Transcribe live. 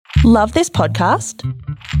Love this podcast?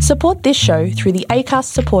 Support this show through the Acast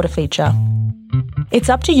supporter feature. It's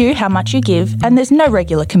up to you how much you give, and there's no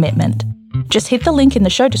regular commitment. Just hit the link in the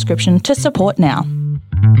show description to support now.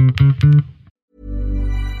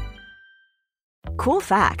 Cool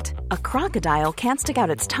fact, a crocodile can't stick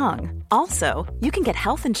out its tongue. Also, you can get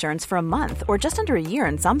health insurance for a month or just under a year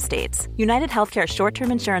in some states. United Healthcare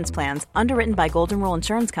short-term insurance plans, underwritten by Golden Rule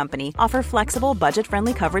Insurance Company, offer flexible,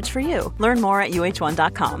 budget-friendly coverage for you. Learn more at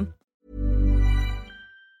UH1.com.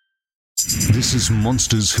 This is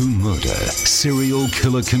Monsters Who Murder, Serial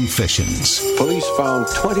Killer Confessions. Police found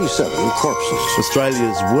 27 corpses.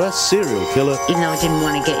 Australia's worst serial killer. Even though I didn't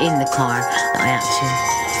want to get in the car, I had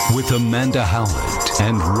to. With Amanda Howard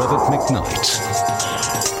and Robert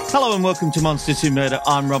McKnight. Hello and welcome to Monsters Who Murder.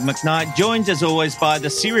 I'm Rob McKnight, joined as always by the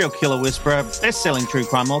serial killer whisperer, best-selling true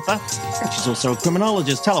crime author, and she's also a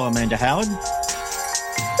criminologist. Hello, Amanda Howard.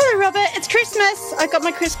 Hello, Robert. It's Christmas. I got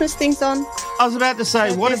my Christmas things on. I was about to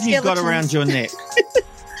say, what have you got around your neck?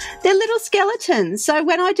 They're little skeletons. So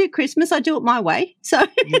when I do Christmas, I do it my way. So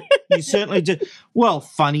you certainly do. Well,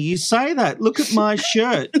 funny you say that. Look at my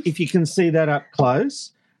shirt, if you can see that up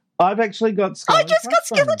close. I've actually got skeletons. I just got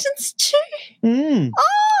skeletons too.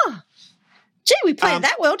 Oh, gee, we played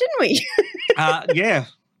that well, didn't we? Yeah,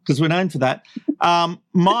 because we're known for that.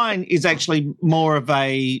 Mine is actually more of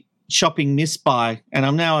a shopping miss-buy, and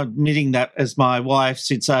I'm now admitting that as my wife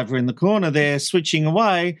sits over in the corner there switching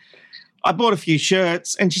away. I bought a few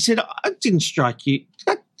shirts, and she said, "I didn't strike you.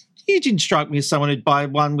 You didn't strike me as someone who'd buy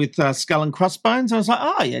one with skull and crossbones." I was like,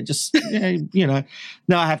 "Oh, yeah, just, you know."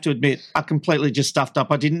 No, I have to admit, I completely just stuffed up.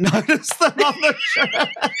 I didn't notice them on the shirt.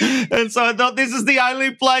 And so I thought this is the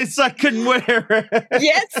only place I can wear it.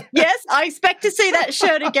 Yes. I expect to see that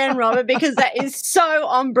shirt again, Robert, because that is so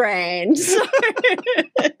on brand.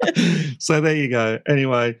 So there you go.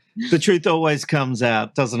 Anyway, the truth always comes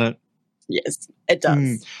out, doesn't it? Yes, it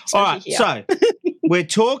does. All right, so we're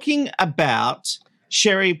talking about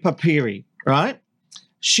Sherry Papiri, right?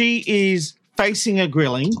 She is facing a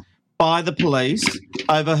grilling by the police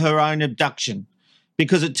over her own abduction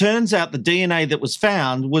because it turns out the DNA that was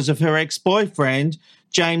found was of her ex-boyfriend,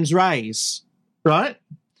 James Reyes, right?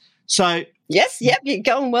 So Yes, you're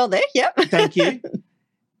going well there, yep. Thank you.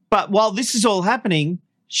 But while this is all happening,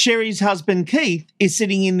 Sherry's husband, Keith, is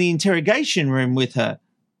sitting in the interrogation room with her.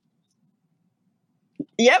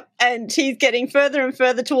 Yep, and he's getting further and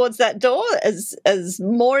further towards that door as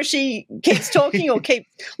more she keeps talking or keeps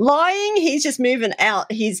lying. He's just moving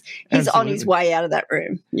out. He's on his way out of that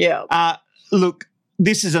room. Yeah. Look,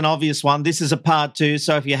 this is an obvious one. This is a part 2,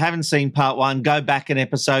 so if you haven't seen part 1, go back an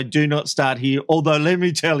episode. Do not start here. Although, let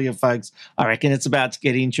me tell you, folks, I reckon it's about to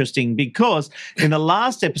get interesting because in the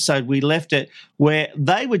last episode we left it where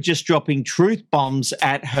they were just dropping truth bombs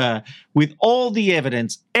at her with all the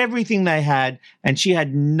evidence, everything they had, and she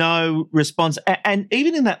had no response. And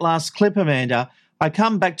even in that last clip, Amanda, I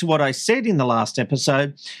come back to what I said in the last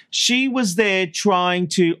episode. She was there trying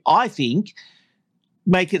to, I think,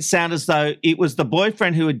 make it sound as though it was the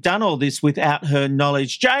boyfriend who had done all this without her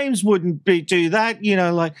knowledge. James wouldn't do that,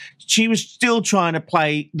 like she was still trying to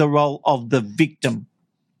play the role of the victim.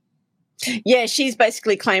 Yeah, she's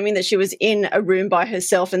basically claiming that she was in a room by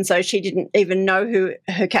herself and so she didn't even know who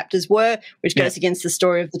her captors were, which goes against the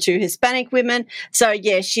story of the 2 Hispanic women. So,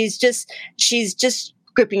 yeah, she's just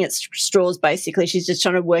gripping at straws, basically. She's just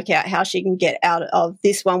trying to work out how she can get out of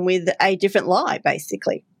this one with a different lie,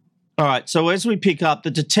 basically. All right, so as we pick up, the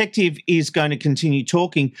detective is going to continue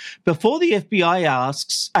talking. Before the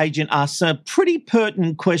FBI agent asks a pretty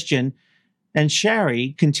pertinent question, and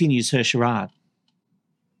Sherry continues her charade.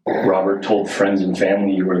 Robert told friends and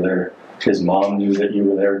family you were there. His mom knew that you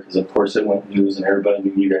were there because, of course, it went news and everybody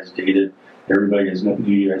knew you guys dated. Everybody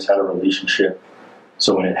knew you guys had a relationship.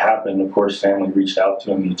 So when it happened, of course, family reached out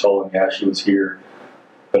to him. He told them, yeah, she was here.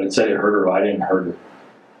 But it said it hurt her. I didn't hurt her.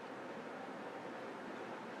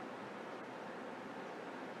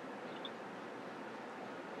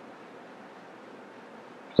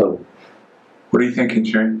 So, what are you thinking,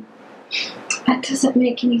 Sherry? That doesn't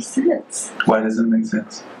make any sense. Why does it make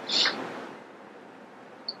sense?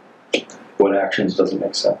 what actions doesn't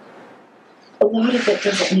make sense? A lot of it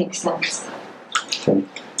doesn't make sense. Can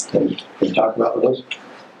you talk about those?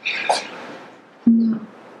 No.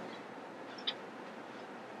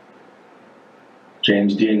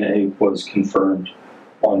 James' DNA was confirmed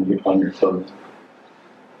on your clothing.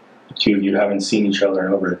 The two of you haven't seen each other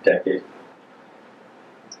in over a decade.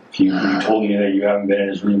 You told me that you haven't been in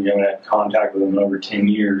his room, you haven't had contact with him in over 10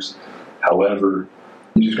 years. However,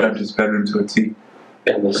 you described his bedroom to a T.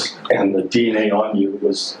 And the DNA on you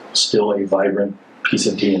was still a vibrant piece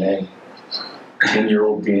of DNA.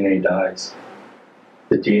 10-year-old DNA dies.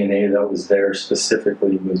 The DNA that was there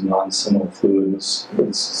specifically was non-seminal fluid,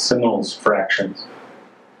 was seminal fractions.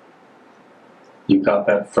 You got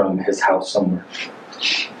that from his house somewhere.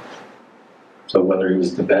 So whether it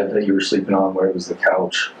was the bed that you were sleeping on, whether it was the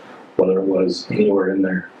couch, whether it was anywhere in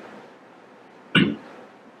there.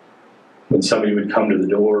 When somebody would come to the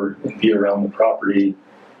door and be around the property,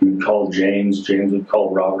 you would call James. James would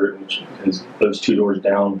call Robert, which is those 2 doors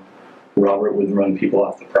down. Robert would run people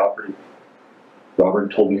off the property.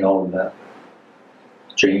 Robert told me all of that.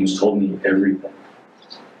 James told me everything.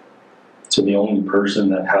 So the only person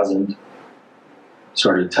that hasn't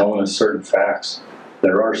started telling us certain facts,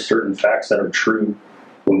 there are certain facts that are true.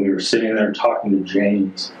 When we were sitting there talking to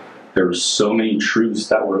James, there were so many truths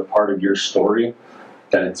that were a part of your story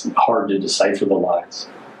that it's hard to decipher the lies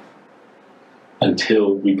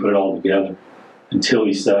until we put it all together. Until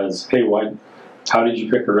he says, hey, how did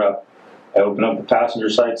you pick her up? I opened up the passenger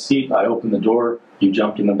side seat. I opened the door. You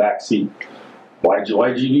jumped in the back seat. Why'd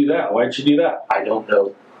you do that? Why'd you do that? I don't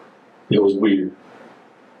know. It was weird.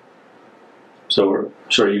 So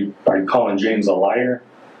are you calling James a liar?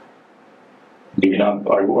 Maybe not.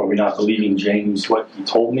 Are we not believing James what he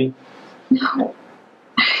told me? No.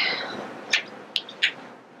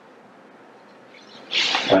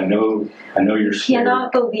 I know you're scared. I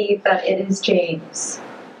cannot believe that it is James.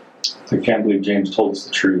 I can't believe James told us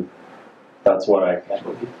the truth. That's what I can't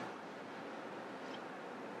believe.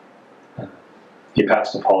 He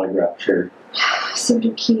passed a polygraph, Sherry. So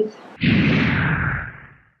did Keith.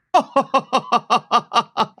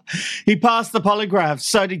 He passed the polygraph.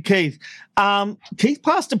 So did Keith. Keith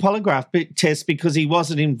passed a polygraph test because he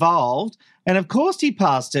wasn't involved, and of course he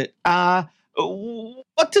passed it.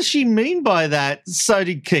 What does she mean by that? So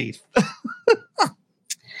did Keith.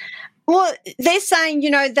 Well, they're saying,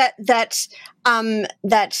 that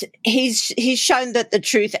he's shown that the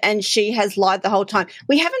truth and she has lied the whole time.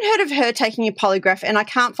 We haven't heard of her taking a polygraph, and I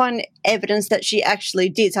can't find evidence that she actually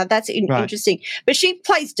did. So that's interesting. But she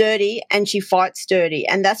plays dirty and she fights dirty,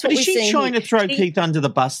 and that's what we're seeing. Is she trying to throw Keith under the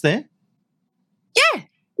bus there?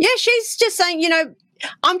 Yeah, she's just saying,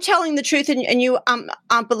 I'm telling the truth and you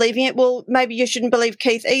aren't believing it. Well, maybe you shouldn't believe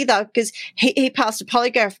Keith either because he passed a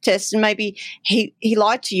polygraph test and maybe he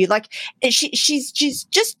lied to you. Like she's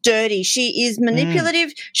just dirty. She is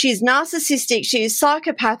manipulative. She is narcissistic. She is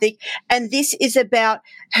psychopathic. And this is about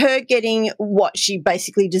her getting what she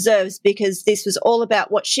basically deserves because this was all about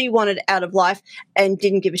what she wanted out of life and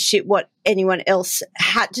didn't give a shit what anyone else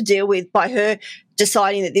had to deal with by her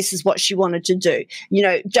deciding that this is what she wanted to do.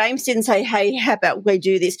 James didn't say, hey, how about we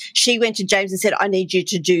do this? She went to James and said, I need you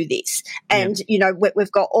to do this. And,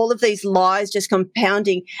 we've got all of these lies just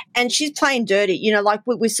compounding and she's playing dirty. Like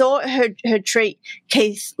we saw her treat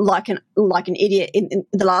Keith like an idiot in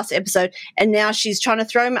the last episode, and now she's trying to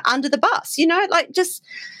throw him under the bus,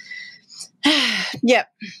 yeah.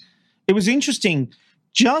 It was interesting.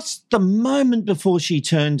 Just the moment before she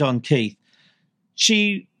turned on Keith,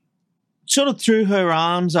 she sort of threw her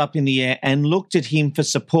arms up in the air and looked at him for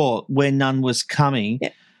support where none was coming. Yeah.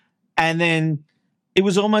 And then it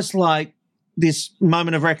was almost like this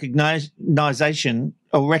moment of recognition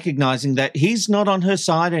or recognizing that he's not on her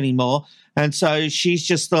side anymore. And so she's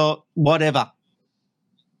just thought, whatever.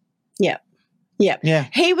 Yeah. Yeah.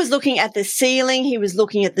 He was looking at the ceiling. He was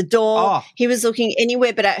looking at the door. Oh. He was looking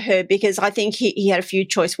anywhere but at her because I think he had a few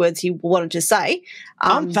choice words he wanted to say.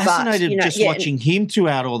 I'm fascinated watching him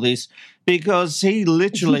throughout all this because he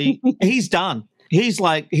literally, he's done. He's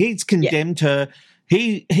condemned her.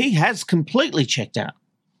 He has completely checked out.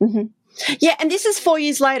 Mm-hmm. Yeah, and this is 4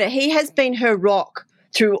 years later. He has been her rock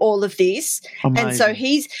through all of this. Amazing. And so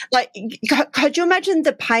he's like, could you imagine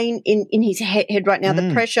the pain in his head right now,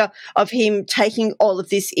 the pressure of him taking all of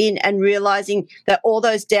this in and realizing that all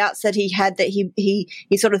those doubts that he had that he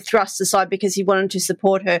sort of thrust aside because he wanted to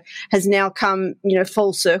support her has now come,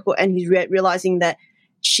 full circle, and he's realizing that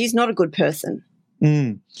she's not a good person.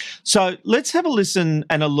 So let's have a listen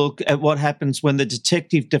and a look at what happens when the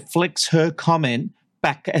detective deflects her comment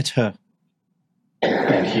back at her.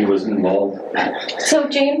 And he was involved. So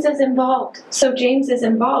James is involved,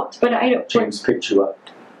 but I don't... James picked you up.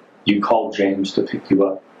 You called James to pick you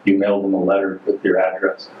up. You mailed him a letter with your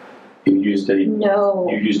address. You used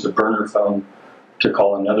a burner phone to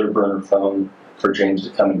call another burner phone for James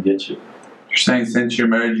to come and get you. You're saying since you're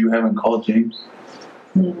married you haven't called James?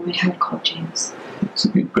 No, I have called James.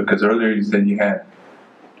 Because earlier you said you had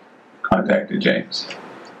contacted James.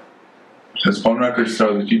 His phone records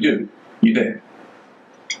show that you do. You did.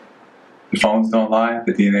 The phones don't lie,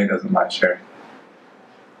 the DNA doesn't lie, Sherry.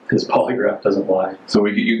 His polygraph doesn't lie. So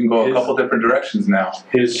you can go a couple different directions now.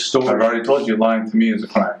 His story. I've already told you lying to me is a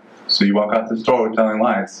crime. So you walk out the store telling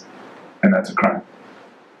lies, and that's a crime.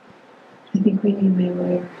 I think we need my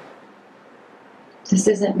lawyer. This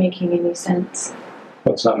isn't making any sense.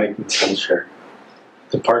 Well, it's not making sense, Sherry.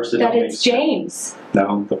 The parts that don't make sense. James.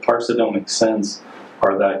 No, the parts that don't make sense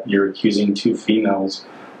are that you're accusing two females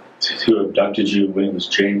who abducted you when it was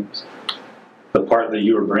James. The part that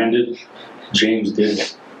you were branded, James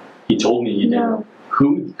did. He told me he did.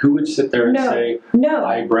 Who would sit there and say,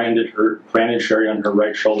 I branded Sherry on her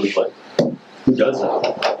right shoulder blade? Who does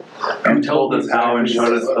that? And told us how and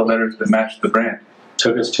showed us the letters that matched the brand.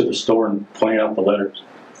 Took us to the store and pointed out the letters.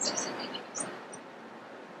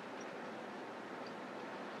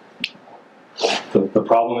 The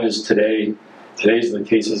problem is today's the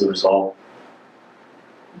case is resolved.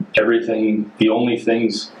 Everything, the only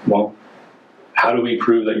things, well, how do we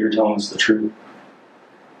prove that you're telling us the truth?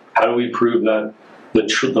 How do we prove that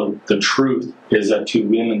the truth is that two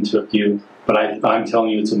women took you, but I'm telling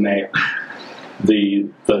you it's a male? The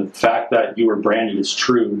fact that you were branded is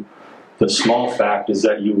true. The small fact is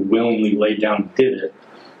that you willingly laid down and did it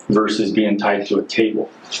versus being tied to a table.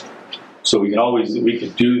 So we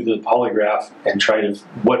could do the polygraph and try to,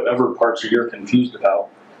 whatever parts you're confused about.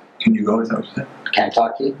 Can you go outside? Can I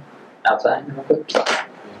talk to you outside real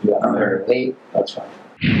quick? Wait. That's fine.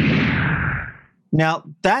 Now,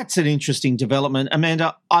 that's an interesting development.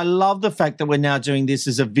 Amanda, I love the fact that we're now doing this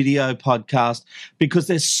as a video podcast because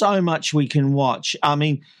there's so much we can watch. I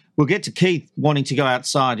mean, we'll get to Keith wanting to go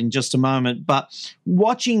outside in just a moment, but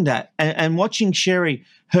watching that and watching Sherry,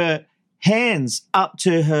 her hands up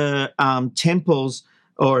to her temples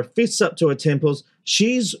or fists up to her temples,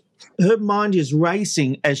 her mind is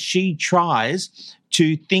racing as she tries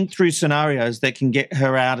to think through scenarios that can get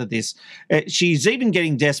her out of this. She's even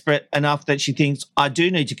getting desperate enough that she thinks, I do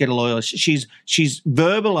need to get a lawyer. She's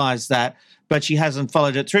verbalized that, but she hasn't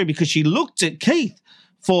followed it through because she looked at Keith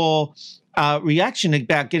for reaction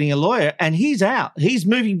about getting a lawyer, and he's out. He's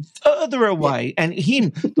moving further away, and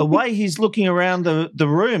the way he's looking around the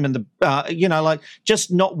room and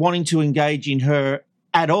just not wanting to engage in her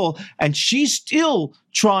at all, and she's still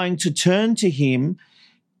trying to turn to him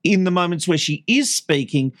in the moments where she is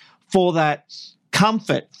speaking for that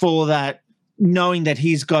comfort, for that knowing that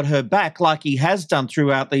he's got her back like he has done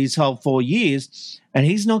throughout these whole 4 years, and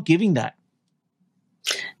he's not giving that.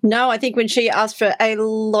 No, I think when she asked for a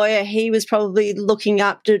lawyer, he was probably looking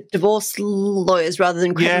up to divorce lawyers rather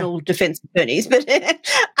than criminal defense attorneys. But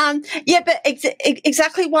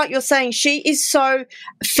exactly what you're saying. She is so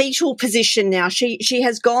fetal position now. She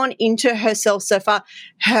has gone into herself so far.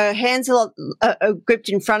 Her hands are gripped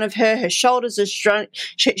in front of her. Her shoulders are strung.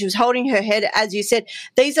 She was holding her head, as you said.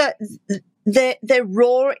 These are the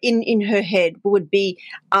roar in her head would be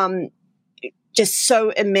just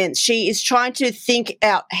so immense. She is trying to think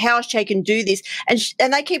out how she can do this.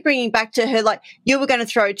 And they keep bringing back to her, like, you were going to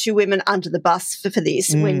throw two women under the bus for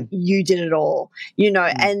this when you did it all,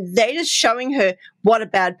 and they're just showing her what a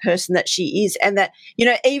bad person that she is. And that,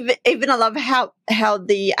 even I love how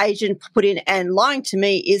the agent put in, and lying to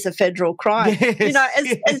me is a federal crime. Yes,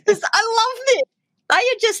 just, I love this.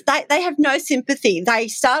 They have no sympathy. They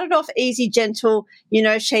started off easy, gentle.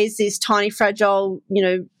 She's this tiny, fragile,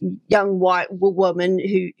 young white woman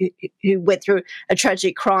who went through a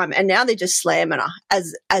tragic crime, and now they're just slamming her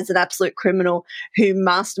as an absolute criminal who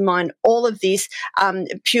masterminded all of this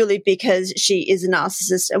purely because she is a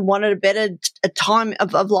narcissist and wanted a better time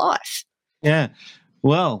of life. Yeah.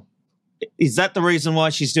 Well, is that the reason why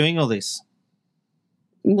she's doing all this?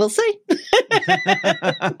 We'll see.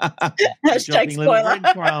 Hashtag spoiler.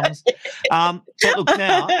 But look,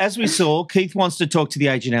 now, as we saw, Keith wants to talk to the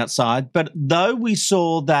agent outside, but though we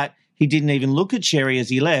saw that he didn't even look at Sherry as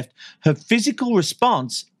he left, her physical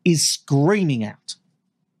response is screaming out.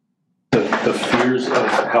 The fears of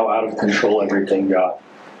how out of control everything got,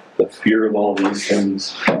 the fear of all these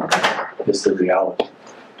things is the reality.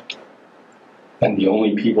 And the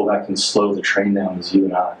only people that can slow the train down is you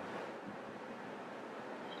and I.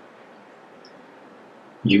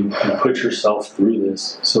 You put yourself through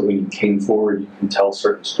this so when you came forward, you can tell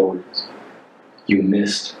certain stories. You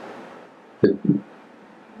missed that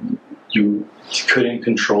you couldn't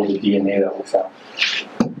control the DNA that we found.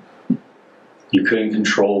 You couldn't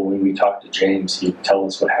control when we talked to James, he'd tell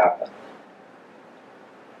us what happened.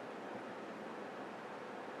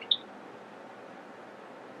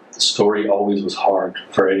 The story always was hard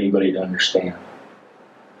for anybody to understand.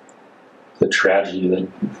 The tragedy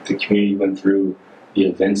that the community went through, the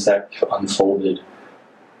events that unfolded,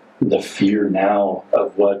 the fear now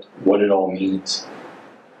of what it all means.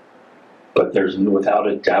 but there's without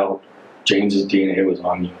a doubt James's DNA was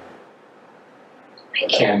on you. I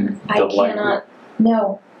cannot.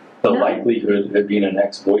 No. The likelihood of it being an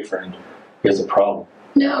ex-boyfriend is a problem.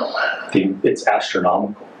 No. It's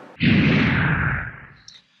astronomical.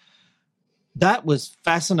 That was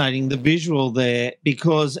fascinating, the visual there,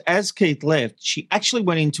 because as Keith left, she actually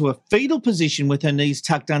went into a fetal position with her knees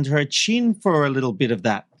tucked under her chin for a little bit of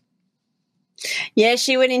that. Yeah,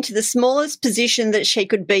 she went into the smallest position that she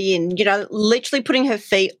could be in, literally putting her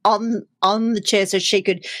feet on the chair so she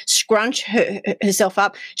could scrunch herself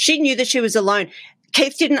up. She knew that she was alone.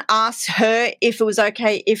 Keith didn't ask her if it was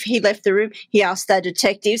okay if he left the room. He asked the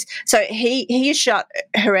detectives. So he shut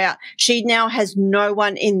her out. She now has no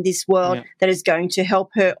one in this world that is going to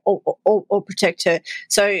help her or protect her.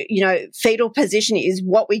 So, fetal position is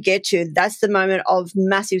what we get to. That's the moment of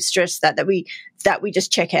massive stress that we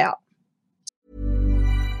just check out.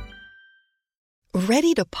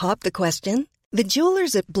 Ready to pop the question? The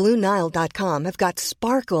jewelers at BlueNile.com have got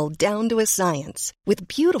sparkle down to a science with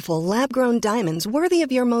beautiful lab-grown diamonds worthy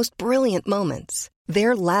of your most brilliant moments.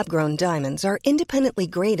 Their lab-grown diamonds are independently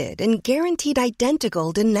graded and guaranteed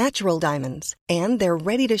identical to natural diamonds, and they're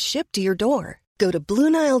ready to ship to your door. Go to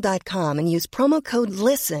BlueNile.com and use promo code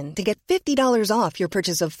LISTEN to get $50 off your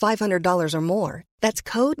purchase of $500 or more. That's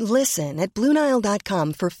code LISTEN at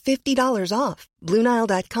BlueNile.com for $50 off.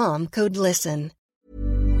 BlueNile.com, code LISTEN.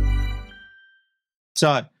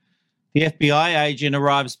 So the FBI agent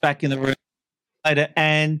arrives back in the room later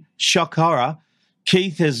and, shock horror,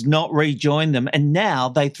 Keith has not rejoined them, and now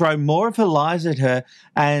they throw more of her lies at her,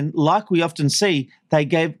 and like we often see, they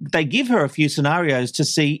give her a few scenarios to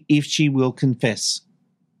see if she will confess.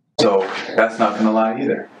 So that's not going to lie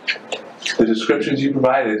either. The descriptions you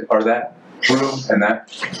provided are that room and that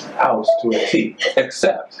house to a T,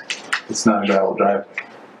 except it's not a gravel driveway,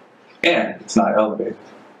 and it's not elevated.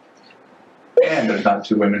 And there's not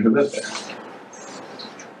two women who live there.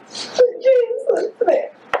 James lives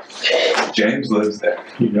there. James lives there.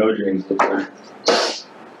 James lives there.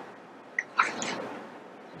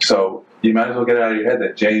 So you might as well get it out of your head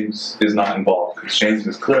that James is not involved, because James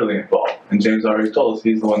is clearly involved. And James already told us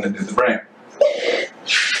he's the one that did the brain.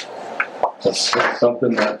 That's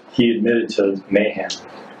something that he admitted to mayhem.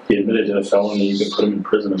 He admitted to a felony. You could put him in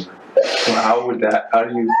prison. So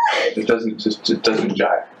it doesn't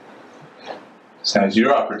jive. So it's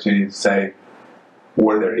your opportunity to say,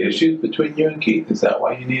 were there issues between you and Keith? Is that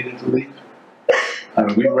why you needed to leave? I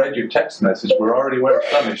mean, we read your text message. We're already aware of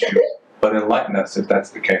some issues, but enlighten us if that's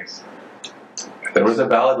the case. If there was a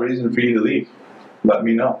valid reason for you to leave, let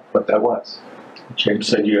me know what that was. James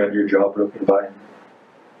said you had your jaw broken by him,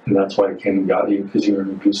 and that's why he came and got you, because you were in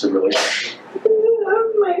an abusive relationship. I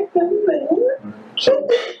love my husband. So,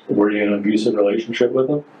 were you in an abusive relationship with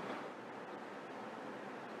him?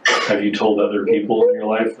 Have you told other people in your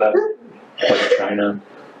life that, like China,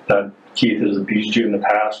 that Keith has abused you in the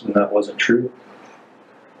past and that wasn't true?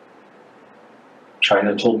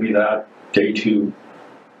 China told me that day 2,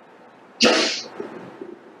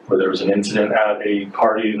 where there was an incident at a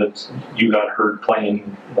party that you got heard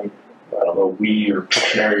playing, like, I don't know, Wii or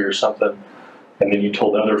Pictionary or something, and then you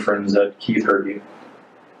told other friends that Keith heard you.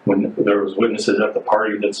 When there was witnesses at the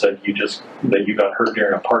party that said that you got hurt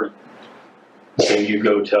during a party. Then you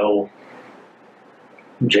go tell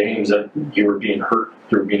James that you were being hurt,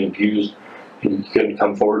 you were being abused, and you couldn't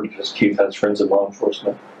come forward because Keith has friends in law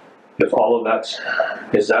enforcement. If all of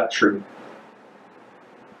is that true?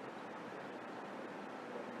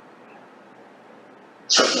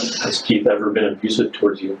 Has Keith ever been abusive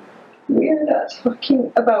towards you? We're not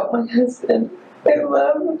talking about my husband. I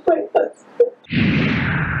love my husband.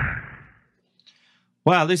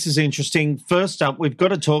 Wow, this is interesting. First up, we've got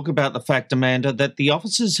to talk about the fact, Amanda, that the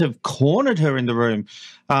officers have cornered her in the room.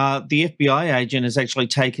 The FBI agent has actually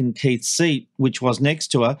taken Keith's seat, which was next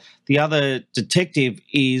to her. The other detective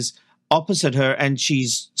is opposite her, and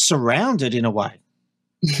she's surrounded in a way.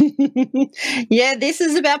 Yeah, this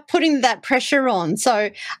is about putting that pressure on.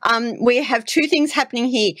 So we have two things happening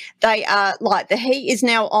here. They are like the heat is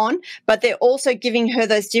now on, but they're also giving her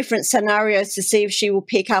those different scenarios to see if she will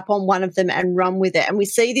pick up on one of them and run with it. And we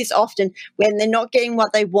see this often when they're not getting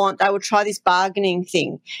what they want, they will try this bargaining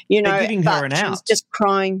thing, They're giving her an out. She's just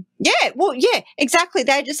crying. Yeah, well, yeah, exactly.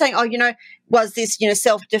 They're just saying, was this,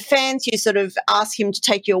 self-defense? You sort of asked him to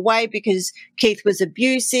take you away because Keith was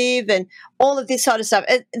abusive and all of this sort of stuff.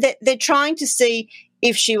 They're trying to see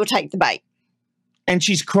if she will take the bait. And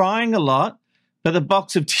she's crying a lot, but the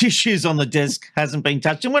box of tissues on the desk hasn't been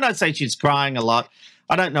touched. And when I say she's crying a lot,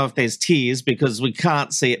 I don't know if there's tears because we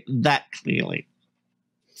can't see it that clearly.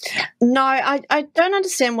 No, I don't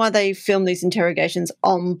understand why they film these interrogations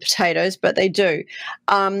on potatoes, but they do.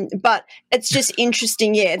 But it's just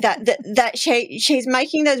interesting, yeah, that she's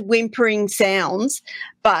making those whimpering sounds,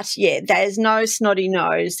 but yeah, there's no snotty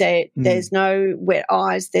nose, there's no wet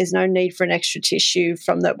eyes, there's no need for an extra tissue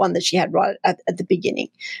from the one that she had right at the beginning.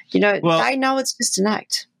 You know, they know it's just an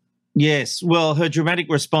act. Yes, well, her dramatic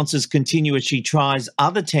responses continue as she tries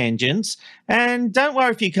other tangents, and don't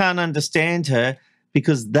worry if you can't understand her,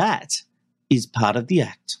 because that is part of the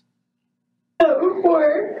act.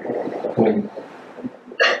 Before, when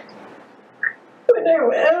I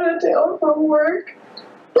went out of town from work.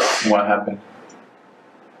 What happened?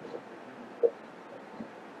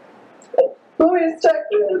 Always talking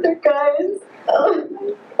to other guys. Oh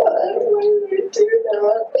my God, why did I do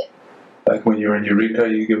that? Like when you were in Eureka,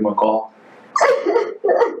 you give them a call?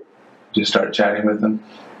 Just start chatting with them?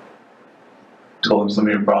 Told them some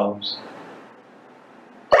of your problems?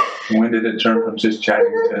 When did it turn from just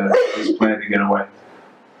chatting to just planning to get away?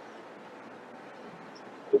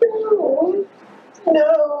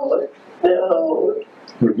 No.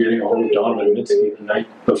 We're getting all of Donovan Mitski the night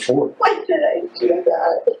before. Why did I do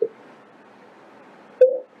that?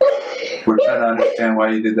 We're trying to understand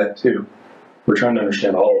why you did that too. We're trying to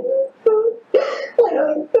understand all of it. I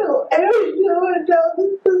don't know what all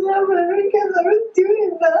this is happening because I was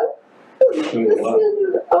doing that. Doing This what?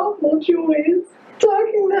 is an awful choice.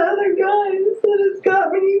 Talking to other guys that has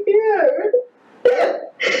got me here.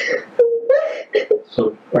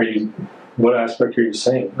 So, what aspect are you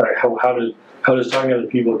saying? Like, how does talking to other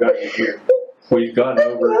people got you here? We've gotten I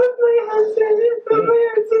over. love my husband, but my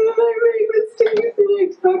husband and I make mistakes and I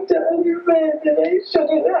spoke to other men that I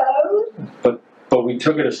shouldn't have. But we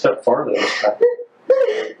took it a step farther this time.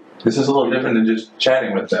 This is a little different than just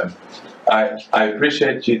chatting with them. I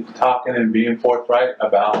appreciate you talking and being forthright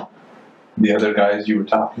about the other guys you were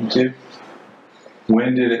talking to.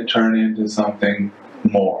 When did it turn into something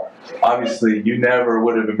more? Obviously, you never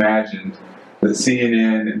would have imagined that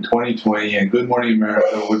CNN in 2020 and Good Morning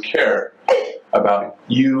America would care about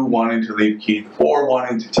you wanting to leave Keith or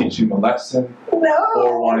wanting to teach him a lesson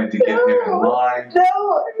or wanting to get him in line. No, I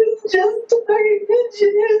was just talking to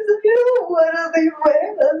years ago. What are they my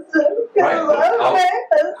husband? Right, I love my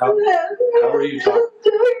husband. How are you talking?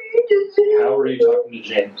 How are you talking to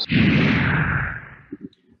James?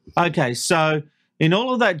 Okay, so in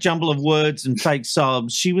all of that jumble of words and fake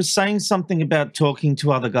sobs, she was saying something about talking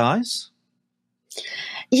to other guys?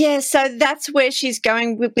 Yeah, so that's where she's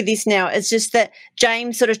going with this now. It's just that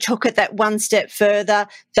James sort of took it that one step further,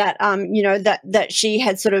 that that she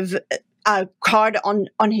had sort of cried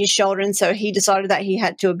on his shoulder, and so he decided that he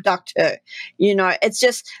had to abduct her. You know, it's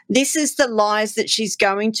just, this is the lies that she's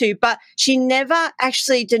going to, but she never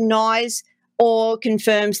actually denies or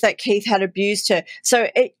confirms that Keith had abused her. So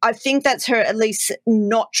I think that's her at least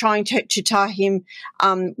not trying to tar him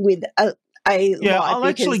with a lie. I'll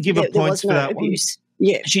actually give a point for that abuse. one.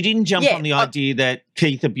 Yeah, she didn't jump on the idea that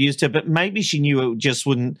Keith abused her, but maybe she knew it just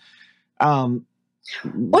wouldn't. Well,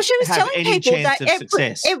 she was telling people that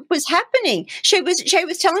it was happening. She was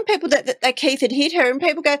telling people that Keith had hit her, and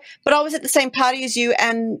people go, "But I was at the same party as you,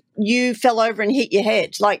 and you fell over and hit your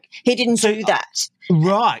head. Like, he didn't do that."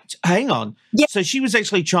 Right. Hang on. Yeah. So she was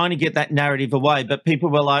actually trying to get that narrative away, but people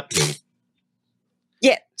were like,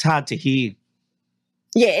 "Yeah, it's hard to hear."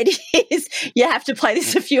 Yeah, it is. You have to play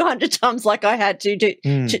this a few hundred times, like I had to do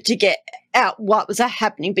to get out what was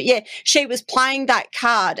happening. But yeah, she was playing that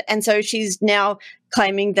card, and so she's now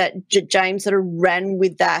claiming that James sort of ran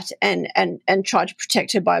with that and tried to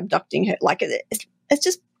protect her by abducting her. Like, it's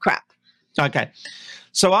just crap. Okay.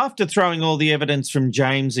 So after throwing all the evidence from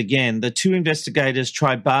James again, the two investigators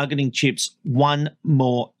try bargaining chips one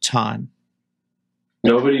more time.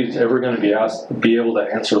 Nobody's ever going to be able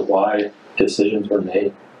to answer why decisions were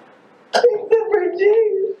made. Except for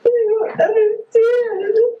James. I don't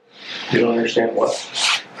understand. You don't understand what?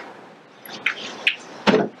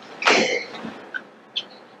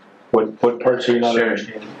 What parts are you not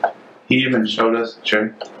understanding? He even showed us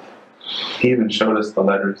the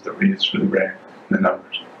letters that we used for the ray, the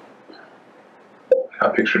numbers. I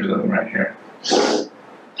have pictures of them right here.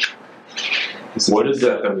 What is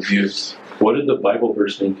that was used? What did the Bible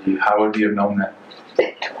verse mean to you? How would you have known that?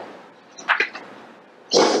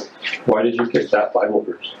 Why did you pick that Bible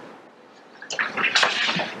verse?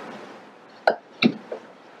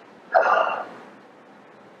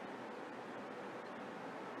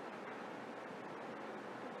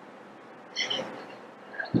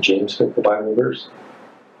 James picked the Bible verse?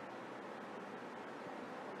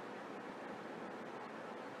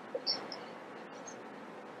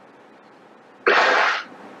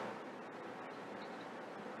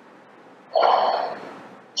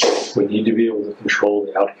 We need to be able to control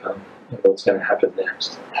the outcome of what's going to happen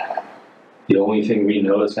next. The only thing we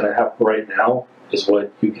know is going to happen right now is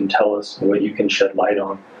what you can tell us and what you can shed light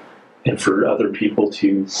on, and for other people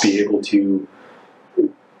to be able to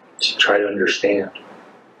try to understand.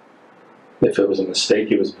 If it was a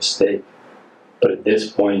mistake, it was a mistake. But at this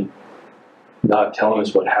point, not telling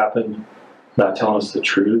us what happened, not telling us the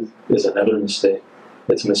truth is another mistake.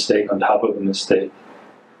 It's a mistake on top of a mistake.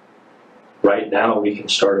 Right now, we can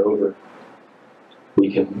start over.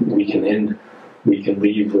 We can end. We can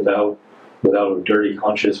leave without a dirty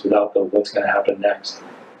conscience, without the what's going to happen next.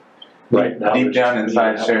 Right now, deep down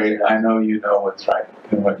inside, Sherry, I know you know what's right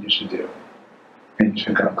and what you should do, and you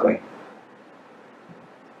should come clean.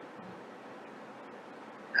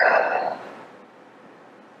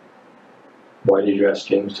 Why did you ask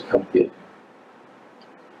James to come get you?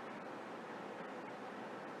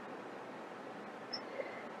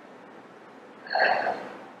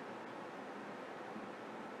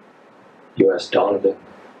 You asked Donovan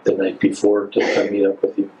the night before to come meet up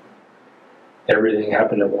with you. Everything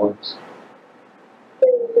happened at once.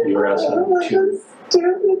 You were asking him to.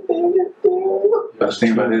 Stupid thing to do. The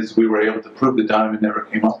thing about it is we were able to prove that Donovan never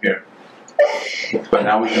came up here. But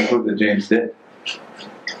now we can prove that James did.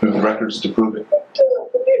 We have records to prove it.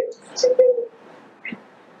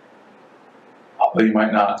 Although you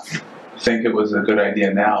might not think it was a good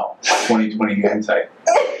idea now, 2020 hindsight.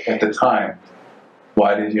 At the time,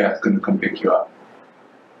 why did you ask him to come pick you up?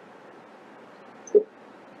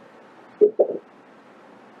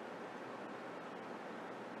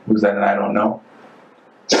 Was that an I don't know?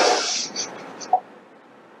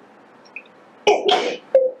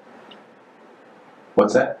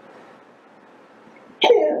 What's that?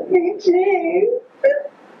 Can't be James.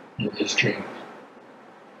 It is James.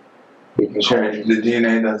 Sure, the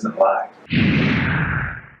DNA doesn't lie.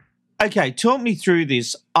 Okay, talk me through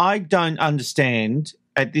this. I don't understand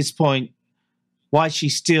at this point why she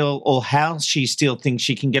still, or how she still thinks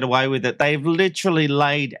she can get away with it. They've literally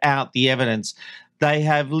laid out the evidence. They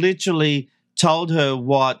have literally told her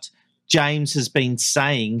what James has been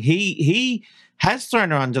saying. He has thrown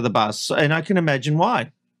her under the bus, and I can imagine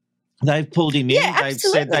why. They've pulled him in. Yeah, They've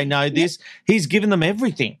said they know this. He's given them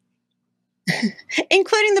everything.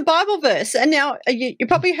 Including the Bible verse. And now you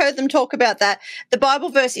probably heard them talk about that. The Bible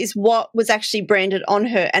verse is what was actually branded on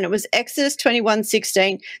her, and it was Exodus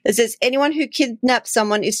 21:16 that says, anyone who kidnaps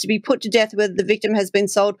someone is to be put to death whether the victim has been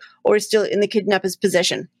sold or is still in the kidnapper's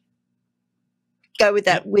possession. Go with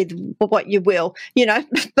that with what you will,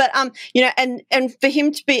 but and for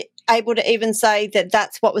him to be able to even say that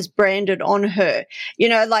that's what was branded on her,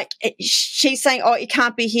 she's saying, oh, it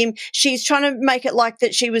can't be him. She's trying to make it like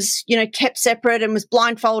that she was, kept separate and was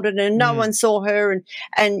blindfolded and no one saw her, and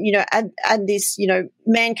this,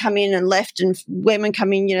 man come in and left and women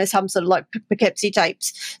come in, some sort of like Poughkeepsie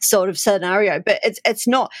tapes sort of scenario, but it's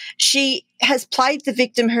not. She has played the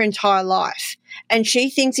victim her entire life, and she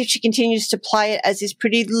thinks if she continues to play it as this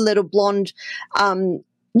pretty little blonde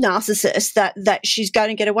narcissist that she's going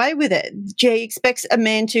to get away with it. She expects a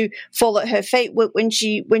man to fall at her feet when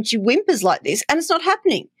she whimpers like this, and it's not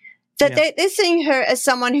happening. They're seeing her as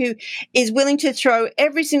someone who is willing to throw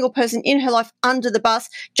every single person in her life under the bus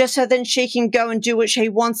just so then she can go and do what she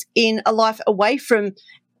wants in a life away from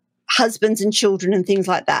husbands and children and things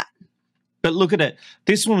like that. But look at it.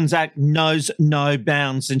 This woman's act knows no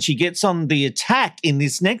bounds, and she gets on the attack in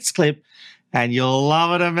this next clip, and you'll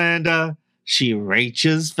love it, Amanda. She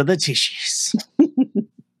reaches for the tissues.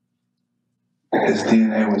 His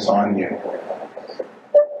DNA was on you.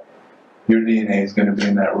 Your DNA is going to be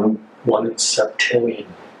in that room. 1 in septillion.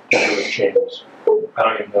 That was James. I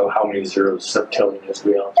don't even know how many zeros septillion is, to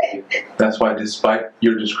be honest with you. That's why, despite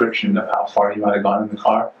your description of how far you might have gone in the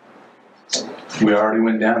car, we already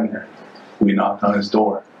went down there. We knocked on his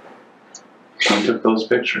door. We took those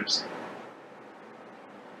pictures.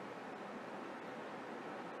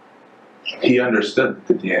 He understood that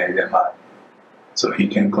the DNA didn't lie, so he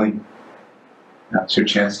can clean. Now it's your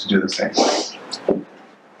chance to do the same.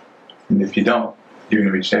 And if you don't, you're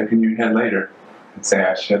going to be shaking your head later and say,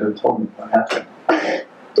 I should have told him what happened.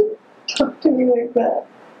 Talk to me like that.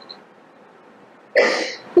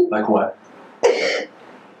 Like what?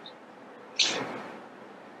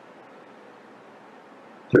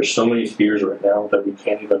 There's so many fears right now that we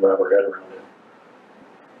can't even wrap our head around it.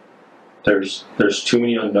 There's too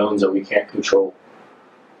many unknowns that we can't control.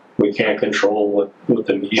 We can't control what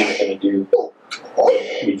the media is going to do.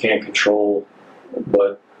 We can't control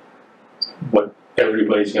what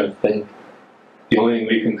everybody's going to think. The only thing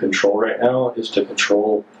we can control right now is to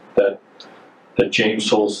control that James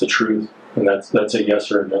told us the truth, and that's a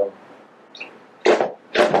yes or a no.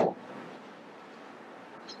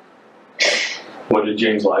 did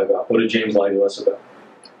James lie about? What did James lie to us about?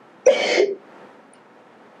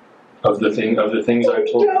 Of the things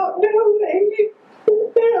I've told you. I don't know, baby. I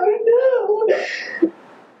don't know.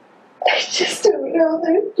 I just don't know.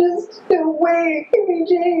 There's just no way it can be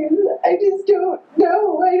James. I just don't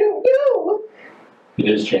know. I don't know. It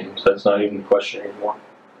is James. That's not even a question anymore.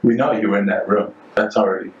 We know you were in that room. That's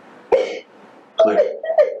already clear.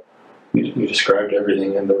 You described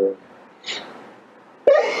everything in the room.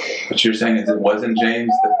 What you're saying is it wasn't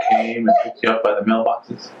James that came and picked you up by the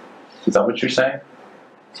mailboxes? Is that what you're saying?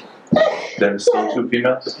 There were still two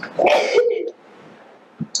females?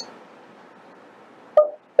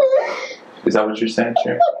 Is that what you're saying,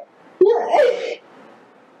 Sharon?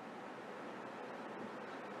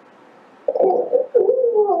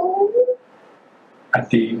 At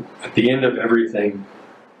the end of everything,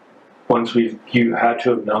 once you had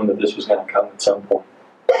to have known that this was going to come at some point.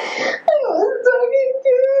 I was talking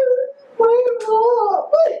to my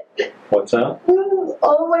mom. What's that? This is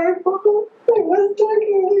all my fault. I was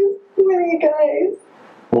talking to too many guys.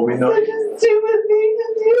 Well, we know. Such a stupid thing to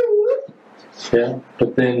do. Yeah,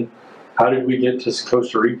 but then how did we get to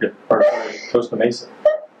Costa Rica or Costa Mesa?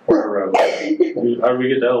 Or how did we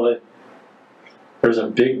get to LA? There's a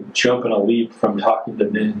big jump and a leap from talking to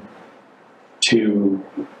men to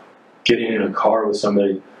getting in a car with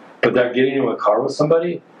somebody. But that getting in a car with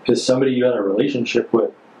somebody is somebody you had a relationship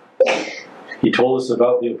with. He told us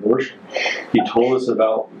about the abortion. He told us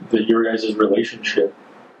about your guys' relationship.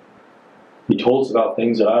 He told us about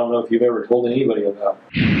things that I don't know if you've ever told anybody about.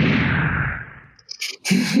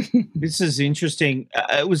 This is interesting.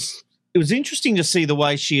 It was interesting to see the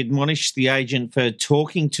way she admonished the agent for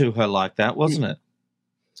talking to her like that, wasn't it?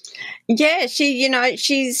 Yeah,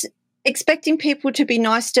 she's expecting people to be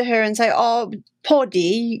nice to her and say, "Oh, poor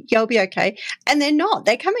dear, you'll be okay," and they're not.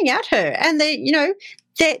 They're coming at her, and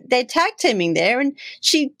they're tag teaming there, and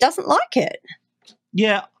she doesn't like it.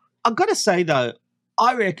 Yeah, I've got to say though,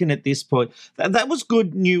 I reckon at this point that was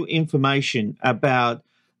good new information about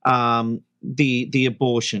the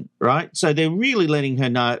abortion, right? So they're really letting her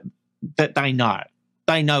know that they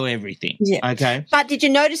know everything. Yeah. Okay. But did you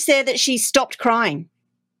notice there that she stopped crying?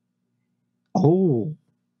 Oh.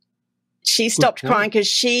 She stopped crying because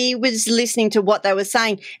she was listening to what they were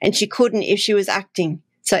saying and she couldn't if she was acting.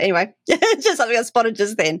 So anyway, just something I spotted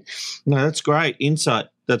just then. No, that's great insight.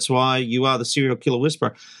 That's why you are the serial killer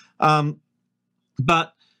whisperer.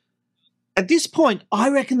 But at this point, I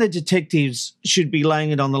reckon the detectives should be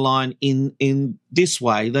laying it on the line in this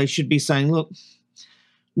way. They should be saying, look,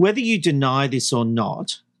 whether you deny this or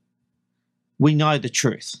not, we know the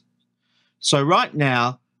truth. So right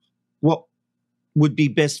now, what would be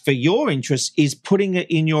best for your interests is putting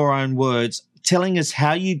it in your own words, telling us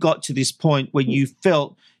how you got to this point where you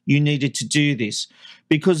felt you needed to do this.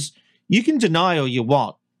 Because you can deny all you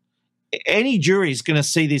want. Any jury is going to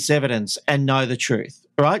see this evidence and know the truth,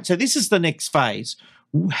 right? So this is the next phase.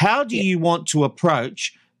 How do you want to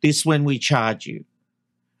approach this when we charge you?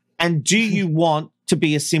 And do you want to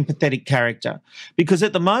be a sympathetic character? Because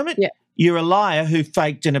at the moment, you're a liar who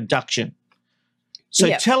faked an abduction. So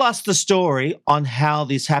tell us the story on how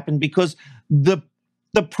this happened, because the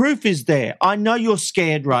proof is there. I know you're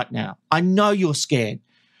scared right now. I know you're scared.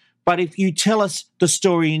 But if you tell us the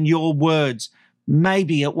story in your words,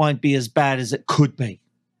 maybe it won't be as bad as it could be.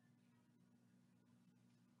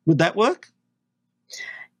 Would that work?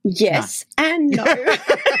 Yes and no.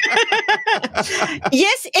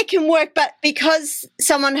 Yes, it can work, but because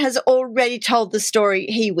someone has already told the story,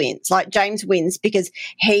 he wins. Like James wins because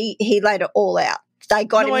he laid it all out. They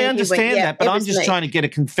got him. I understand that, but I'm just trying to get a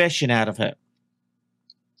confession out of her.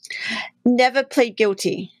 Never plead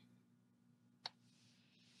guilty.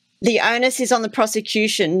 The onus is on the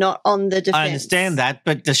prosecution, not on the defense. I understand that,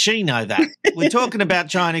 but does she know that? We're talking about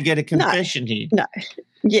trying to get a confession here. No.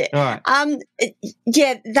 Yeah. All right.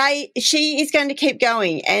 She is going to keep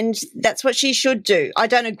going, and that's what she should do. I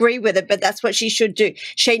don't agree with it, but that's what she should do.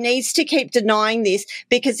 She needs to keep denying this,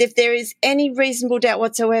 because if there is any reasonable doubt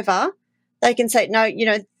whatsoever, they can say, no,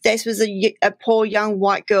 this was a poor young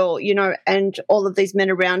white girl, and all of these men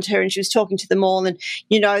around her, and she was talking to them all, and,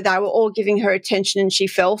 they were all giving her attention and she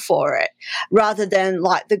fell for it, rather than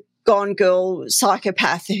like the Gone Girl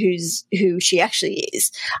psychopath who she actually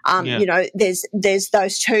is. There's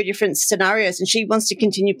those two different scenarios, and she wants to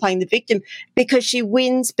continue playing the victim because she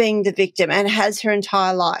wins being the victim and has her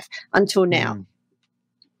entire life until now.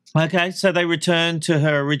 Okay, so they return to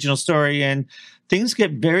her original story and things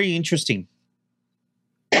get very interesting.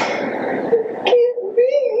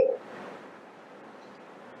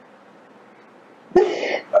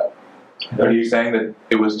 Are you saying that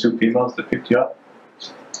it was two females that picked you up?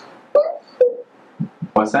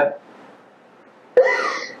 What's that?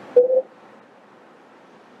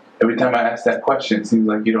 Every time I ask that question, it seems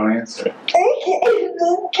like you don't answer it.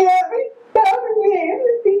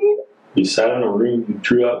 You sat in a room, you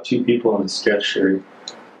drew out 2 people on a sketch, Sherry.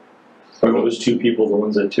 Are those 2 people the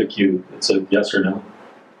ones that took you? It's a yes or no.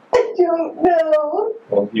 I don't know.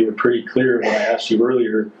 Well, you were pretty clear when I asked you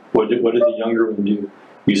earlier, what did the younger one do?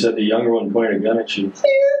 You said the younger one pointed a gun at you.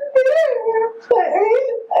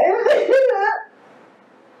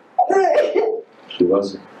 She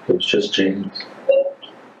wasn't. It was just James.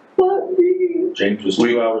 James was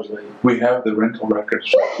 2 hours late. We have the rental records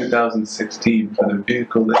from 2016 for the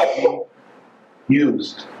vehicle that he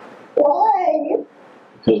used. Why?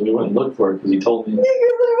 Because we went and looked for it because he told me. Because I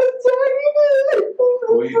was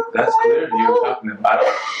talking to him. That's clear. You were talking to him.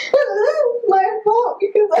 It's my fault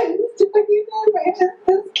because I was talking to him. I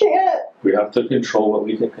just can't. We have to control what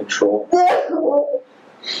we can control.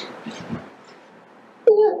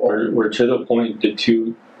 We're to the point did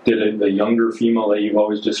the younger female that you've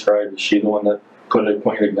always described, is she the one that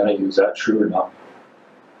pointed a gun at you? Is that true or not?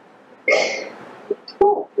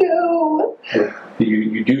 Oh, no.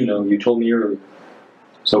 You do know. You told me earlier.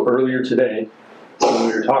 So earlier today, when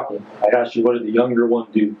we were talking, I asked you, what did the younger one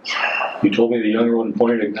do? You told me the younger one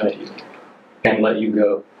pointed a gun at you and let you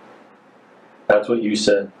go. That's what you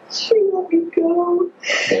said. She let me go.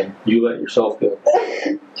 And you let yourself go.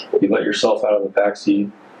 You let yourself out of the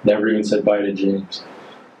backseat. Never even said bye to James.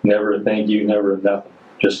 Never a thank you, never a nothing.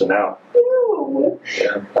 Just an out. No.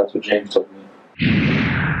 Yeah, that's what James told me.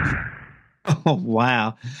 Oh,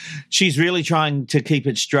 wow. She's really trying to keep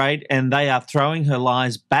it straight, and they are throwing her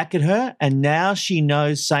lies back at her, and now she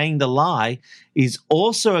knows saying the lie is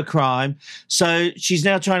also a crime, so she's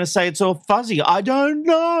now trying to say it's all fuzzy. I don't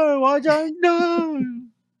know.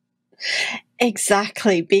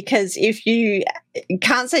 Exactly, because if you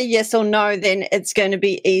can't say yes or no, then it's going to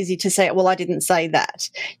be easy to say, well, I didn't say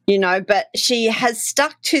that, but she has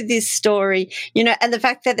stuck to this story, and the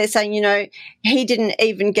fact that they're saying, he didn't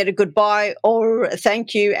even get a goodbye or a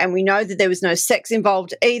thank you, and we know that there was no sex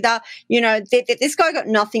involved either, this guy got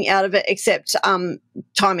nothing out of it except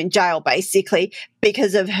time in jail, basically,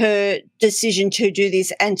 because of her decision to do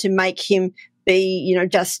this and to make him be,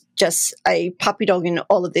 just a puppy dog in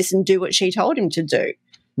all of this and do what she told him to do.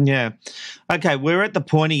 Yeah. Okay, we're at the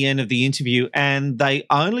pointy end of the interview, and they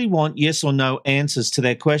only want yes or no answers to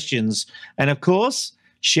their questions. And, of course,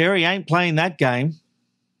 Sherry ain't playing that game.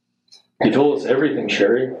 You told us everything,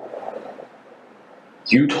 Sherry.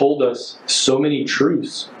 You told us so many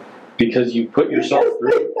truths because you put yourself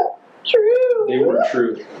through. True. They were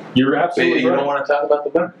true. You're absolutely right. You don't want to talk about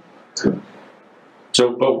the women.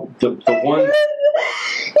 So, but the one... You're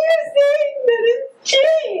saying that it's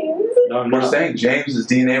James. No, We're saying James's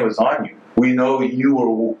DNA was on you. We know you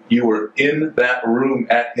were in that room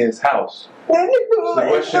at his house. Then who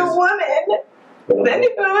was the woman? Then who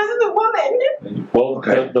was the woman? Well,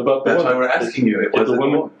 okay. That's why we're asking you. Did the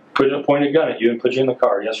woman point a gun at you and put you in the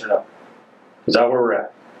car, yes or no? Is that where we're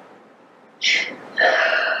at?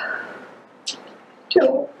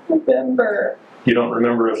 Don't remember. You don't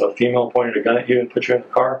remember if a female pointed a gun at you and put you in the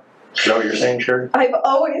car? Is that what you're saying, Sherry? I've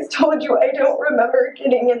always told you I don't remember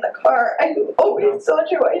getting in the car. I've always told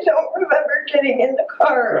you I don't remember getting in the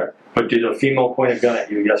car. Right. But did a female point a gun at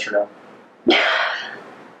you, yes or no?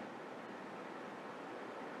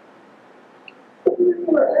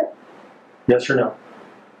 Remember. Yes or no?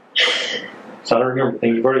 It's not a remember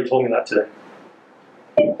thing. You've already told me that today.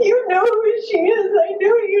 You know who she is. I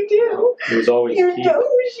know you do. It was always You Keith. know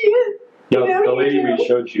who she is. Yeah, the lady we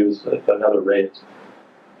showed you is another raise.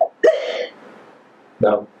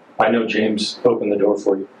 No, I know James opened the door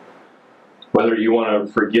for you. Whether you want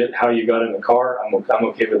to forget how you got in the car, I'm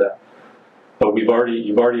okay with that. But you've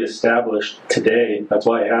already established today. That's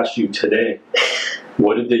why I asked you today.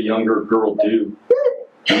 What did the younger girl do?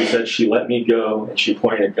 You said she let me go and she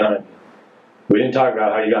pointed a gun at me. We didn't talk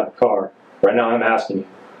about how you got in the car. Right now, I'm asking you: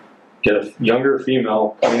 did a younger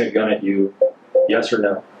female point a gun at you? Yes or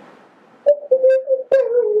no?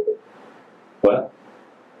 What?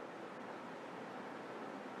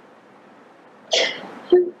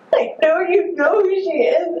 I know you know who she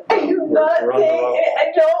is. I'm not saying it.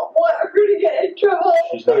 I don't want her to get in trouble.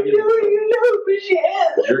 She's not getting in trouble. You know who she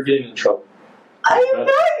is. You're getting in trouble. I am not.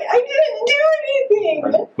 I didn't do anything.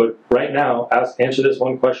 Right. But right now, answer this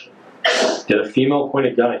one question. Did a female point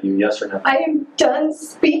a gun at you, yes or no? I am done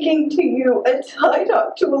speaking to you until I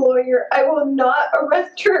talk to a lawyer. I will not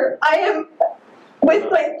arrest her. I am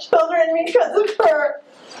with my children because of her.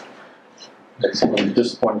 I'm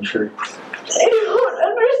disappointed, Sherry. I don't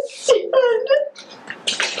understand.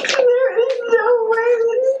 There is no way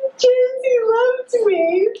that Jesse loves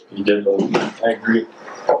me. you did both. I agree.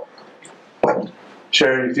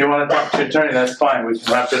 Sherry, if you want to talk to your attorney, that's fine. We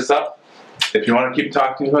can wrap this up. If you want to keep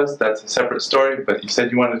talking to us, that's a separate story. But you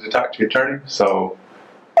said you wanted to talk to your attorney, so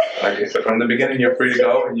like I said from the beginning, you're free to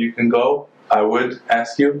go, and you can go. I would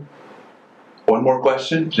ask you one more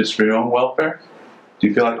question, just for your own welfare. Do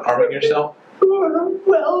you feel like harming yourself?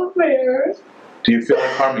 Welfare. Do you feel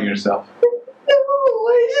like harming yourself? No,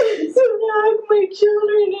 I just hug my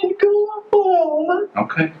children and go home.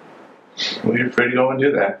 Okay. Well, you're free to go and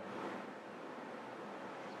do that.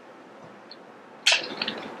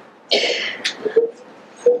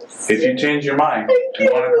 If you change your mind, do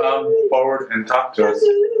you want to come forward and talk to us? This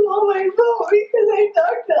is on my phone because I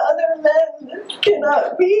talk to other men. This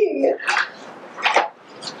cannot be.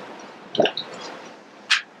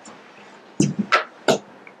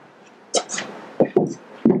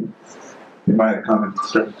 You might have come and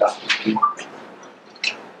started talking to me.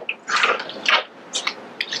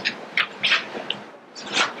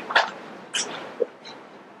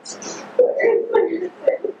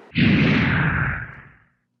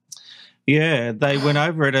 Yeah, they went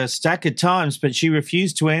over it a stack of times, but she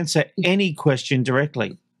refused to answer any question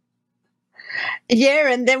directly.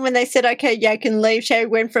 Yeah, and then when they said, okay, yeah, I can leave, she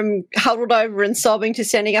went from huddled over and sobbing to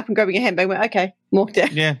standing up and grabbing a handbag. Went, okay, walked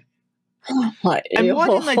out. Yeah. Like, And why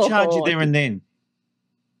didn't they charge you there and then?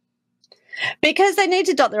 Because they need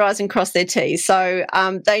to dot their I's and cross their T's. So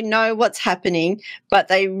they know what's happening, but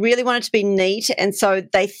they really want it to be neat. And so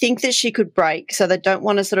they think that she could break. So they don't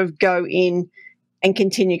want to sort of go in and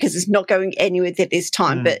continue because it's not going anywhere at this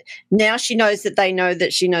time. But now she knows that they know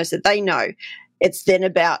that she knows that they know. It's then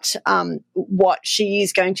about what she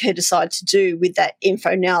is going to decide to do with that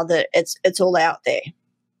info now that it's all out there.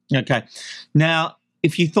 Okay. Now,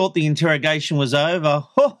 if you thought the interrogation was over,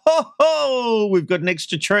 we've got an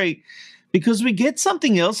extra treat because we get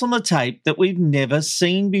something else on the tape that we've never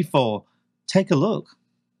seen before. Take a look.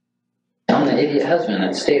 I'm the idiot husband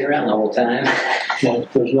that stayed around the whole time. No,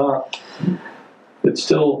 there's not. It's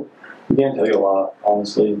still, you can't tell you a lot,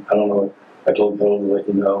 honestly. I don't know what I told Bill to let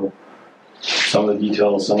you know. Some of the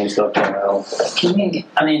details, some of the stuff came out.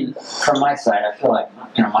 I mean, from my side, I feel like,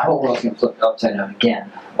 my whole world's going to flip upside down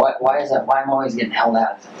again. Why is that? Why am I always getting held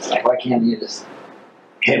out? Like, why can't you just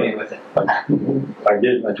hit me with it? I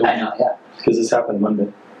did. I told you. I know, yeah. Because this happened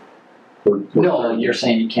Monday. No, you're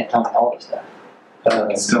saying you can't tell me all this stuff.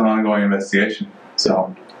 It's still an ongoing investigation,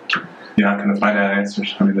 so you're not going to find out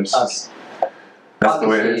answers. I mean, that's the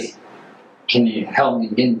way it is. Can you help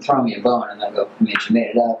me and throw me a bone and then go, she made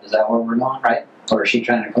it up? Is that where we're going, right? Or is she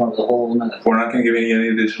trying to come up with a whole nother? We're not going to give you any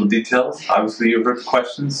additional details. Obviously, you've heard the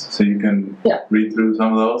questions, so you can read through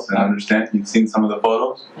some of those and understand. You've seen some of the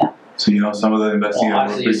photos. Yeah. So you know some of the investigative work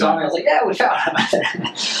obviously you saw me, I was like, yeah, we found him.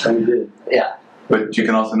 And we did. Yeah. But you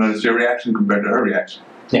can also notice your reaction compared to her reaction.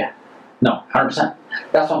 Yeah. No, 100%.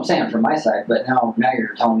 That's what I'm saying from my side. But now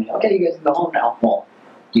you're telling me, okay, you guys can go home now. Well,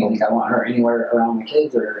 do you think I want her anywhere around the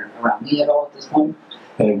kids or around me at all at this point?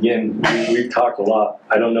 And again, we've talked a lot.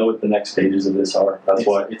 I don't know what the next stages of this are. That's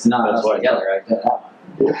why it's not us together. I get that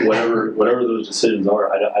one. Whatever those decisions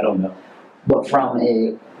are, I don't know. But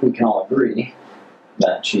we can all agree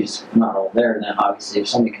that she's not all there. Then obviously, if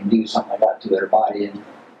somebody can do something like that to their body and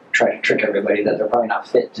try to trick everybody, that they're probably not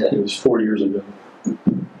fit to. It was 4 years ago.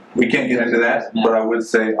 We can't get into that, but I would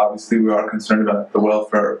say obviously we are concerned about the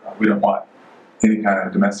welfare. We don't want any kind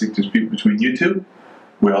of domestic dispute between you two.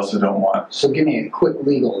 We also don't want... So give me a quick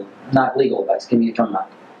not legal advice, give me from a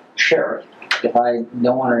sheriff. If I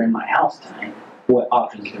don't want her in my house tonight, what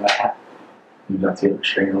options do I have? You have to get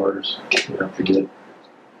restraining orders. You have to get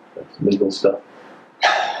legal stuff.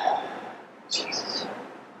 Jesus.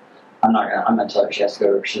 I'm gonna tell her she has to go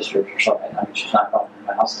to her sister's or something. I mean, she's not going to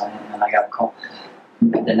my house tonight, and I got a call.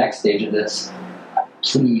 The next stage of this,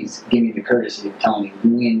 please give me the courtesy of telling me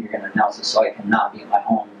when you're going to announce this so I cannot be in my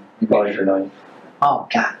home. Probably tonight. Oh,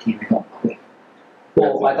 God damn, you're going quick.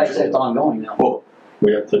 Well, I thought you said it's ongoing now. Well,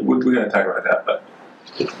 we got to talk about that, but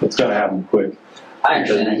it's going to happen quick. I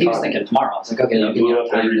understand. He was thinking tomorrow. I was like, okay, you blew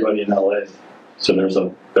up everybody in LA. So there's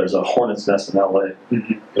a hornet's nest in LA.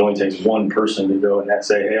 Mm-hmm. It only takes one person to go and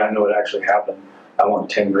say, hey, I know it actually happened. I want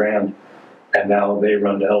 $10,000. And now they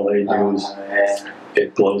run to LA News.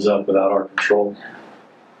 It blows up without our control.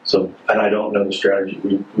 So, and I don't know the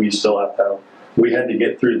strategy. We still have to. We had to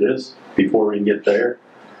get through this before we can get there.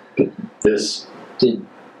 But this.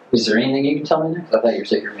 Is there anything you can tell me next? I thought you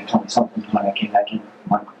said you were going to tell me something when I came back in.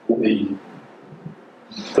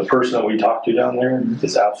 The person that we talked to down there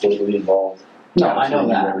is absolutely involved. No, I know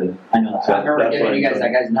that. I know that. So I've never given you guys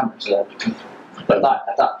that guy's number, so I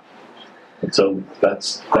thought. So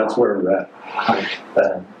that's where we're at.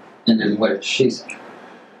 And then what did she say?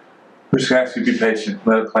 We're just going to ask you to be patient.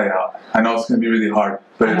 Let it play out. I know it's going to be really hard,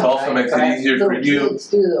 but it also makes it easier for you.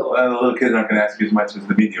 The little kids aren't going to ask you as much as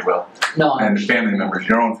the media will. No. And the family members,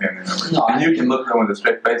 your own family members. No, and you can look at them with a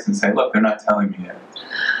straight face and say, look, they're not telling me yet.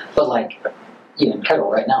 But like, even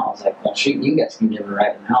Kettle right now, I was like, well, shoot, you guys can give her a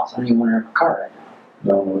ride in the house. I don't even want her in a car right now.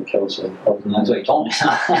 No, what Kettle said. That's what he told me.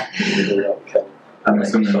 I'm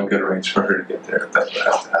assuming they'll get arranged for her to get there if that's what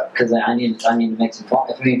has to happen. Because I need to make some phone.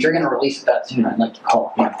 I mean, if you're going to release it that soon, I'd like to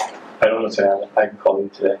call you. I don't know what's going to happen. I can call you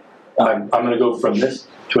today. I'm going to go from this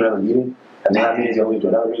to another meeting, and that meeting's going to lead to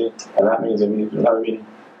another meeting, and that meeting's going to lead to another meeting,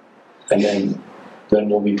 and then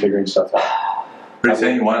we'll be figuring stuff out. Are you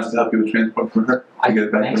saying you want us to help you with transport for her? I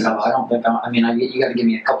think so. I don't think. I mean, you got to give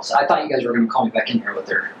me a couple. I thought you guys were going to call me back in here with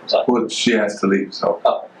her. So. Well, she has to leave, so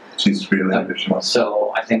she's free to leave if she wants.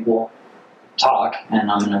 So I think we'll talk,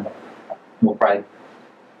 and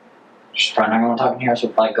she's probably not going to talk in here, so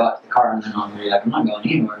we'll probably go out to the car, and then I'll be like, I'm not going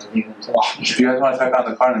anywhere to leave until If you guys want to check out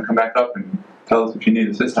the car and then come back up and tell us if you need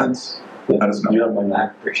assistance, let us know. I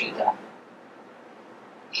appreciate that.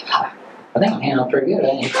 I think I'm handling pretty good. I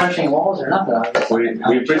ain't punching walls or nothing. We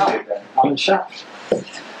appreciate that. I'm in shock. Okay.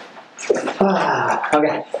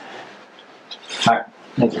 All right.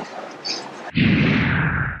 Thank you.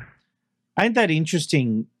 Ain't that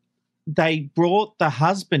interesting? They brought the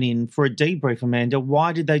husband in for a debrief, Amanda.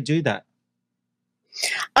 Why did they do that?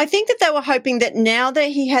 I think that they were hoping that now that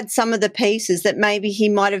he had some of the pieces, that maybe he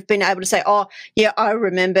might have been able to say, oh, yeah, I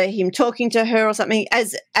remember him talking to her or something.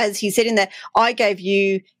 As he said in there, I gave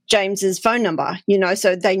you James's phone number,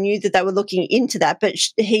 so they knew that they were looking into that, but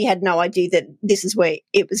he had no idea that this is where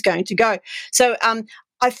it was going to go. So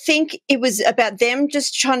I think it was about them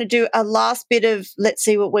just trying to do a last bit of, let's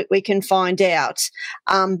see what we can find out.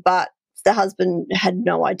 But the husband had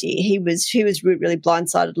no idea. He was really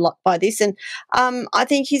blindsided by this. And I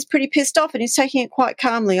think he's pretty pissed off and he's taking it quite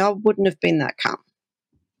calmly. I wouldn't have been that calm.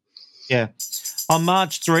 Yeah. On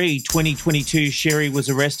March 3, 2022, Sherry was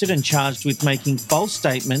arrested and charged with making false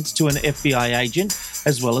statements to an FBI agent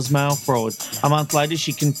as well as mail fraud. A month later,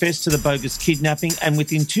 she confessed to the bogus kidnapping, and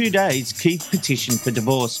within 2 days, Keith petitioned for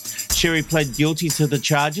divorce. Sherry pled guilty to the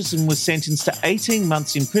charges and was sentenced to 18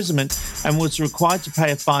 months imprisonment and was required to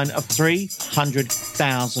pay a fine of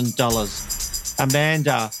 $300,000.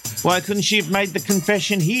 Amanda, why couldn't she have made the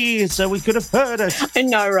confession here so we could have heard it? I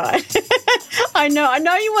know, right? I know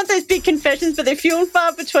you want those big confessions, but they're few and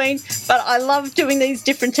far between. But I love doing these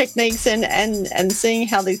different techniques and seeing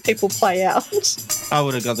how these people play out. I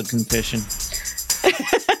would have got the confession.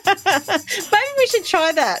 Maybe we should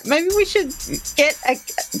try that. Maybe we should get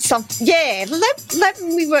something. Yeah, let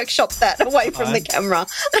me workshop that away from the camera.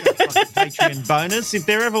 Like a Patreon bonus, if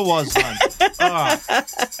there ever was one. All right.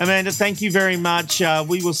 Amanda, thank you very much.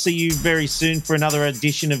 We will see you very soon for another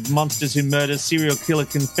edition of Monsters Who Murder Serial Killer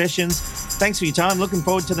Confessions. Thanks for your time. Looking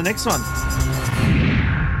forward to the next one.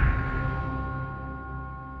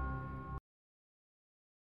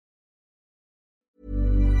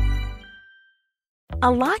 A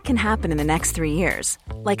lot can happen in the next 3 years.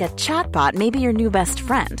 Like a chatbot may be your new best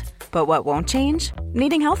friend. But what won't change?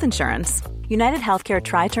 Needing health insurance. United Healthcare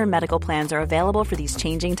Tri-Term Medical Plans are available for these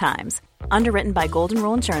changing times. Underwritten by Golden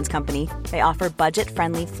Rule Insurance Company, they offer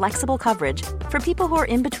budget-friendly, flexible coverage for people who are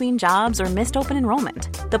in between jobs or missed open enrollment.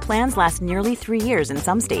 The plans last nearly 3 years in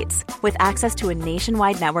some states, with access to a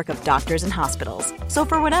nationwide network of doctors and hospitals. So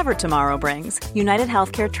for whatever tomorrow brings, United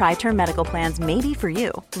Healthcare Tri-Term Medical Plans may be for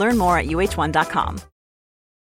you. Learn more at uh1.com.